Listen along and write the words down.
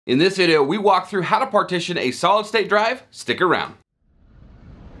In this video, we walk through how to partition a solid state drive. Stick around.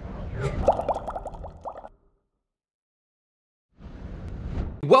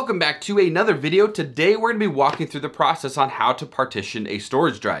 Welcome back to another video. Today we're going to be walking through the process on how to partition a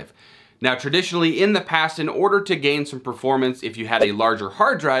storage drive. Now traditionally in the past, in order to gain some performance, if you had a larger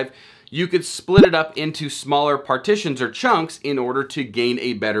hard drive, you could split it up into smaller partitions or chunks in order to gain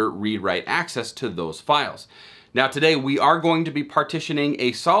a better read-write access to those files. Now today we are going to be partitioning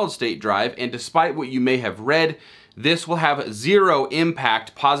a solid state drive, and despite what you may have read, this will have zero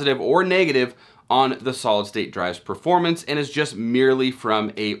impact, positive or negative, on the solid state drive's performance and is just merely from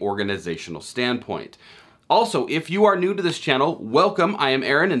a organizational standpoint. Also, if you are new to this channel, welcome. I am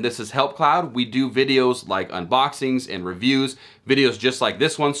Aaron and this is HelpCloud. We do videos like unboxings and reviews, videos just like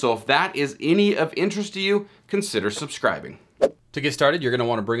this one. So if that is any of interest to you, consider subscribing. To get started, you're going to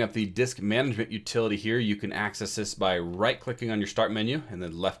want to bring up the disk management utility here. You can access this by right-clicking on your start menu and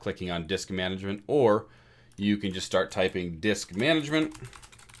then left-clicking on disk management, or you can just start typing disk management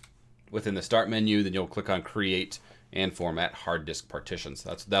within the start menu. Then you'll click on create and format hard disk partitions.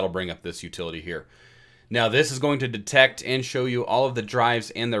 That'll bring up this utility here. Now this is going to detect and show you all of the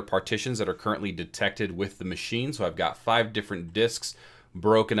drives and their partitions that are currently detected with the machine. So I've got 5 different disks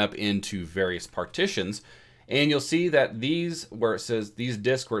broken up into various partitions. And you'll see that these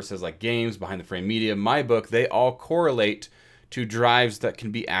disks where it says like games, behind the frame media, my book, they all correlate to drives that can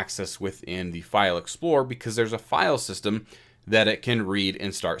be accessed within the File Explorer because there's a file system that it can read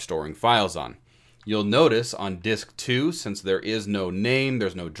and start storing files on. You'll notice on disk 2, since there is no name,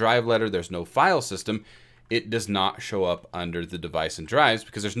 there's no drive letter, there's no file system, it does not show up under the device and drives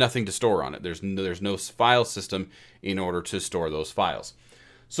because there's nothing to store on it. There's no file system in order to store those files.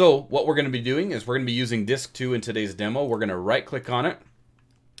 So what we're going to be doing is we're going to be using disk 2 in today's demo. We're going to right click on it.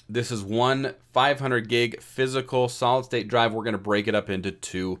 This is one 500 gig physical solid state drive. We're going to break it up into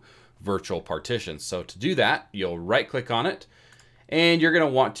 2 virtual partitions. So to do that, you'll right click on it and you're going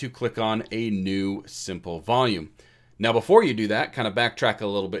to want to click on a new simple volume. Now before you do that, kind of backtrack a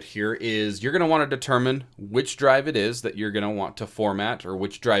little bit here, is you're going to want to determine which drive it is that you're going to want to format, or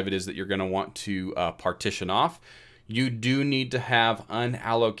which drive it is that you're going to want to partition off. You do need to have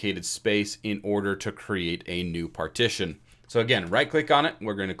unallocated space in order to create a new partition. So again, right click on it.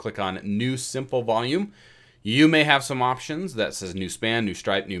 We're going to click on new simple volume. You may have some options that says new span, new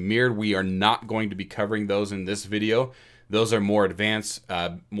stripe, new mirrored. We are not going to be covering those in this video. Those are more advanced,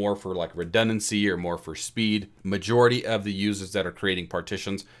 more for like redundancy or more for speed. Majority of the users that are creating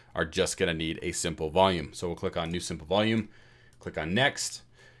partitions are just going to need a simple volume. So we'll click on new simple volume, click on next.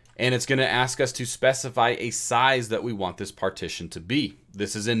 And it's going to ask us to specify a size that we want this partition to be.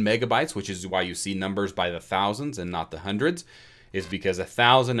 This is in megabytes, which is why you see numbers by the thousands and not the hundreds, is because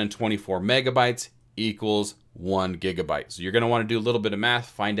 1024 megabytes equals 1 gigabyte. So you're going to want to do a little bit of math,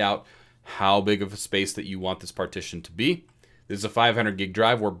 find out how big of a space that you want this partition to be. This is a 500 gig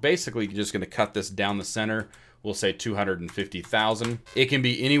drive. We're basically just going to cut this down the center. We'll say 250,000. It can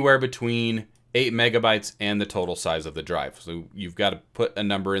be anywhere between 8 megabytes and the total size of the drive. So you've got to put a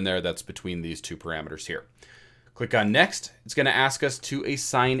number in there that's between these 2 parameters here. Click on next. It's going to ask us to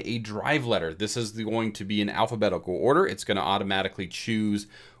assign a drive letter. This is going to be in alphabetical order. It's going to automatically choose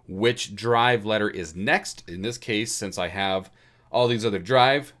which drive letter is next. In this case, since I have all these other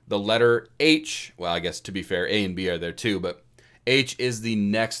drive, the letter H, well, I guess to be fair, A and B are there too, but H is the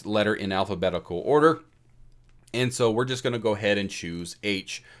next letter in alphabetical order. And so we're just going to go ahead and choose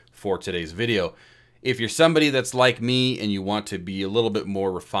H for today's video. If you're somebody that's like me and you want to be a little bit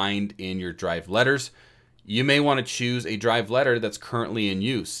more refined in your drive letters, you may want to choose a drive letter that's currently in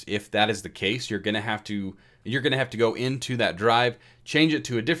use. If that is the case, you're going to have to go into that drive, change it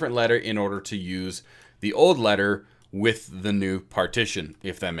to a different letter in order to use the old letter with the new partition,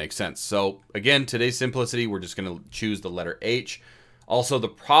 if that makes sense. So again, today's simplicity, we're just going to choose the letter H. Also, the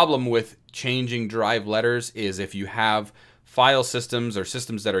problem with changing drive letters is if you have file systems or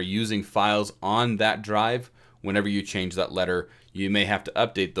systems that are using files on that drive, whenever you change that letter, you may have to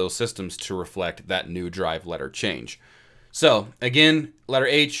update those systems to reflect that new drive letter change. So again, letter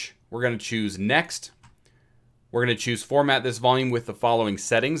H, we're going to choose next. We're going to choose format this volume with the following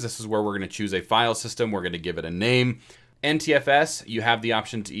settings. This is where we're going to choose a file system. We're going to give it a name. NTFS, you have the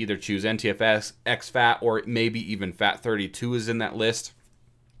option to either choose NTFS, exFAT, or maybe even FAT32 is in that list.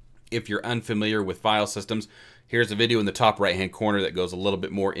 If you're unfamiliar with file systems, here's a video in the top right-hand corner that goes a little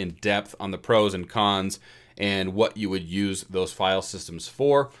bit more in depth on the pros and cons and what you would use those file systems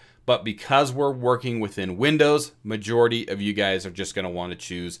for. But because we're working within Windows, majority of you guys are just going to want to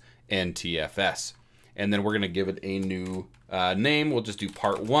choose NTFS. And then we're going to give it a new name. We'll just do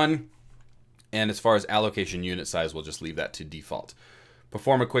part 1. And as far as allocation unit size, we'll just leave that to default.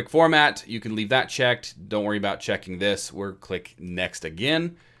 Perform a quick format. You can leave that checked. Don't worry about checking this. We'll click next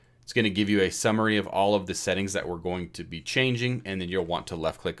again. It's going to give you a summary of all of the settings that we're going to be changing, and then you'll want to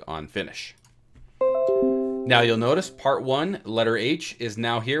left click on finish. Now you'll notice part 1, letter H, is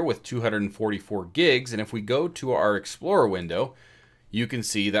now here with 244 gigs. And if we go to our Explorer window, you can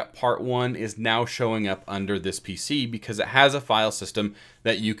see that part 1 is now showing up under this PC because it has a file system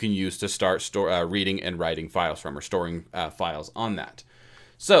that you can use to start reading and writing files from, or storing files on that.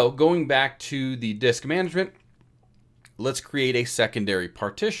 So going back to the disk management, let's create a secondary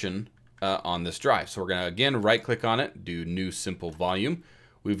partition on this drive. So we're going to again right click on it, do new simple volume.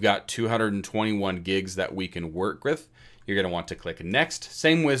 We've got 221 gigs that we can work with. You're going to want to click next,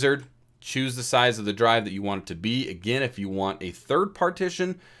 same wizard, choose the size of the drive that you want it to be. Again, if you want a third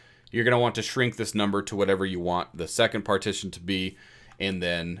partition, you're going to want to shrink this number to whatever you want the second partition to be. And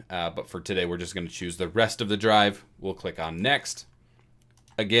then, but for today, we're just going to choose the rest of the drive. We'll click on next.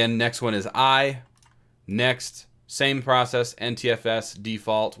 Again, next one is I, next, same process, NTFS,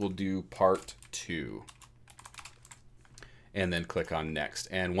 default, we'll do part 2. And then click on next.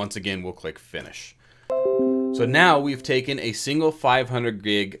 And once again, we'll click finish. So now we've taken a single 500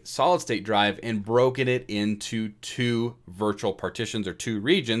 gig solid state drive and broken it into 2 virtual partitions, or 2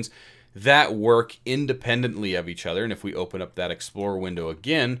 regions that work independently of each other. And if we open up that Explorer window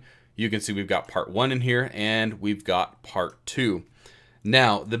again, you can see we've got part 1 in here and we've got part 2.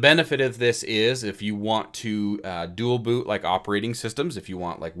 Now, the benefit of this is if you want to dual boot like operating systems, if you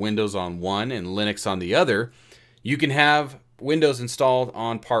want like Windows on one and Linux on the other, you can have Windows installed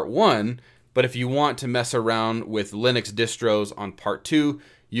on part 1, but if you want to mess around with Linux distros on part 2,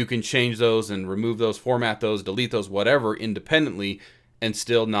 you can change those and remove those, format those, delete those, whatever, independently, and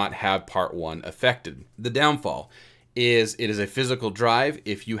still not have part 1 affected. The downfall is it is a physical drive.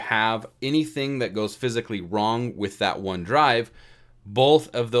 If you have anything that goes physically wrong with that one drive,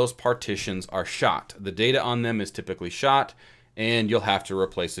 both of those partitions are shot. The data on them is typically shot, and you'll have to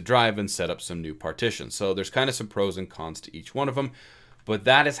replace the drive and set up some new partitions. So there's kind of some pros and cons to each one of them, but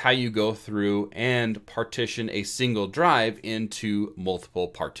that is how you go through and partition a single drive into multiple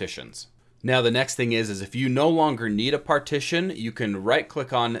partitions. Now the next thing is if you no longer need a partition, you can right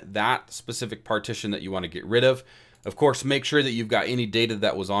click on that specific partition that you want to get rid of. Of course, make sure that you've got any data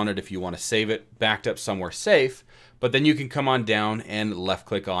that was on it if you want to save it backed up somewhere safe, but then you can come on down and left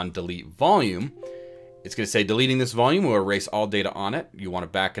click on delete volume. It's going to say deleting this volume will erase all data on it. You want to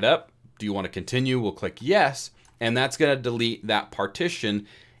back it up. Do you want to continue? We'll click yes. And that's going to delete that partition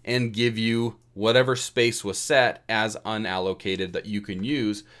and give you whatever space was set as unallocated that you can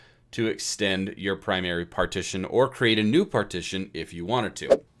use to extend your primary partition or create a new partition if you wanted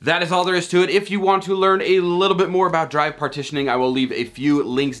to. That is all there is to it. If you want to learn a little bit more about drive partitioning, I will leave a few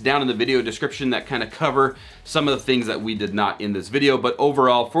links down in the video description that kind of cover some of the things that we did not in this video. But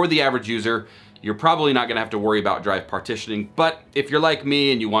overall, for the average user, you're probably not gonna have to worry about drive partitioning, but if you're like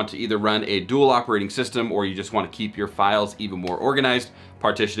me and you want to either run a dual operating system or you just want to keep your files even more organized,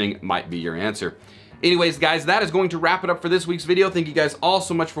 partitioning might be your answer. Anyways, guys, that is going to wrap it up for this week's video. Thank you guys all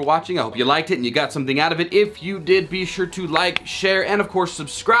so much for watching. I hope you liked it and you got something out of it. If you did, be sure to like, share, and of course,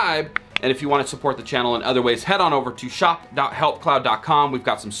 subscribe. And if you want to support the channel in other ways, head on over to shop.helpcloud.com. We've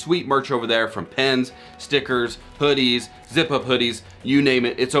got some sweet merch over there, from pens, stickers, hoodies, zip-up hoodies, you name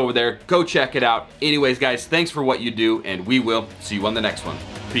it, it's over there. Go check it out. Anyways, guys, thanks for what you do, and we will see you on the next one.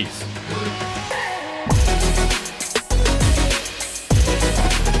 Peace.